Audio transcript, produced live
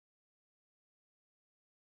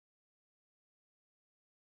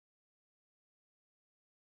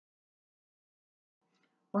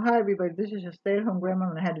Well, hi everybody, this is your stay-at-home grandma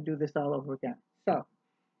and I had to do this all over again. So,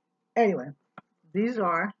 anyway, these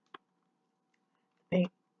are paint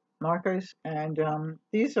markers and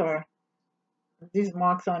these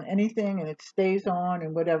marks on anything and it stays on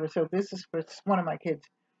and whatever. So this is for one of my kids.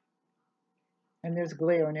 And there's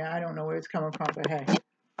glare in there. I don't know where it's coming from, but hey.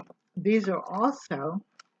 These are also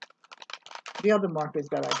the other markers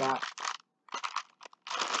that I got.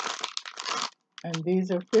 And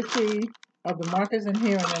these are 50 of the markers in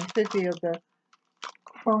here and then 50 of the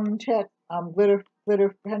Chromatek glitter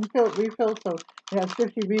pen refills, so it has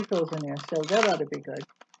 50 refills in there, so that ought to be good.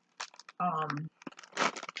 And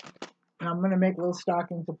I'm going to make little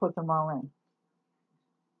stockings to put them all in.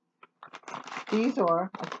 These are,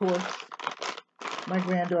 of course, my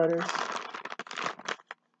granddaughter's.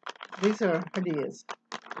 These are Hadias.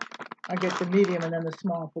 I get the medium and then the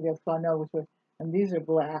small for this, so I know which one. And these are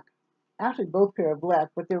black. Actually, both pair are black,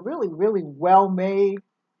 but they're really, really well-made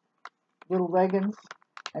little leggings,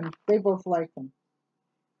 and they both like them.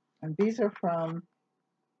 And these are from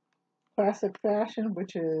Classic Fashion,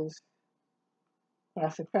 which is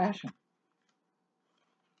Classic Fashion.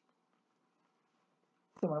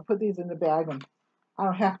 So I'm going to put these in the bag, and I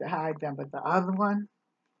don't have to hide them, but the other one,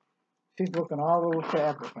 she's looking all over for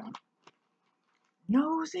everything.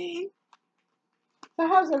 Nosy! So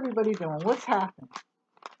how's everybody doing? What's happening?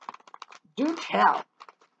 Do tell!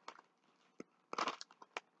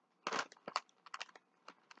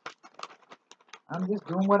 I'm just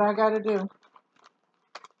doing what I gotta do.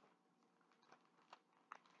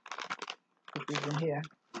 Put these in here.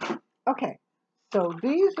 Okay, so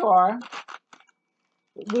these are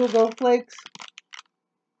little gold flakes.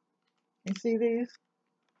 You see these?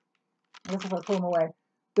 I guess if I pull them away.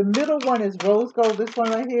 The middle one is rose gold, this one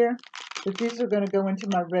right here. But these are going to go into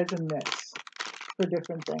my resin mix for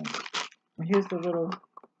different things. And here's the little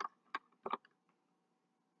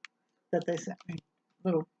that they sent me.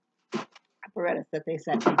 Little apparatus that they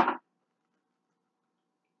sent me.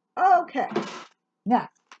 Okay. Now,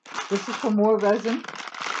 this is for more resin.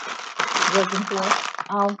 Resin for it.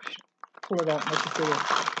 I'll pull it out and let you see it.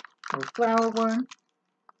 Little flower one.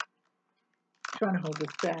 I'm trying to hold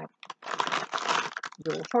this back.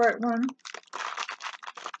 Little heart one.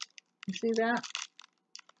 You see that?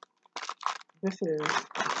 This is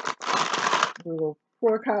a little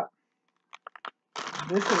 4-cup.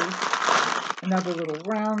 This is another little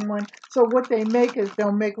round one. So what they make is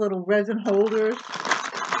they'll make little resin holders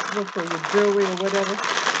for your jewelry or whatever.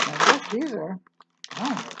 Now what these are, I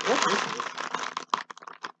don't know what this is.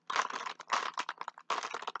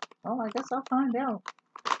 Oh, I guess I'll find out.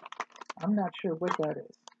 I'm not sure what that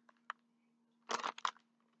is.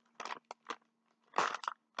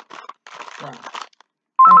 Wow.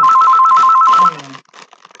 Anyway.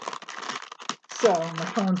 So my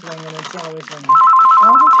phone's ringing, it's always ringing.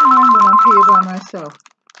 All the time when I'm here by myself,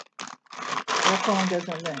 that phone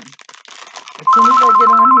doesn't ring. As soon as I get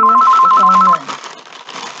on here, the phone rings.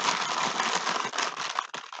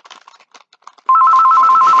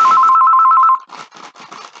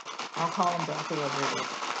 I'll call them back whoever it is.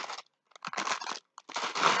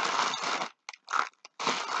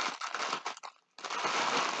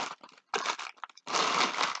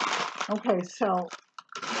 Okay, so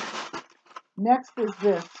next is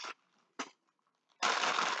this.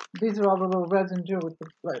 These are all the little resin jewelry,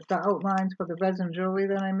 the outlines for the resin jewelry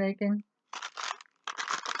that I'm making.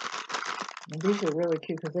 And these are really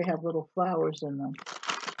cute because they have little flowers in them.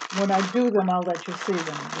 When I do them, I'll let you see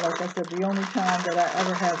them. Like I said, the only time that I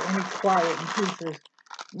ever have any quiet and peace is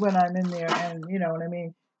when I'm in there, and you know what I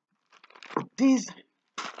mean. These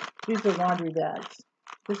are laundry bags.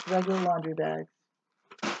 Just regular laundry bags.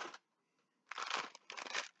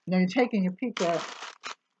 Now you're taking a peek at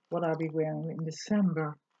what I'll be wearing in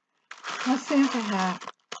December. My Santa hat.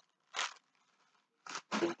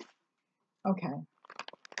 Okay.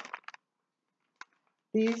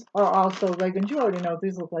 These are also leggings. You already know what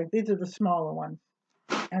these look like. These are the smaller ones.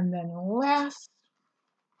 And then last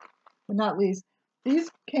but not least,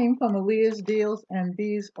 these came from Alea's deals, and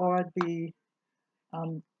these are the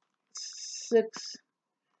 6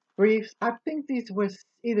 briefs. I think these were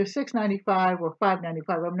either $6.95 or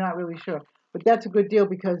 $5.95. I'm not really sure. But that's a good deal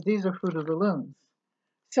because these are Fruit of the Looms.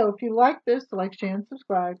 So if you like this, like, share, and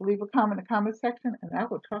subscribe. Leave a comment in the comment section, and I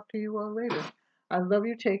will talk to you all later. I love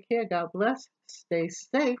you. Take care. God bless. Stay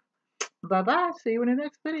safe. Bye-bye. See you in the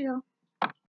next video.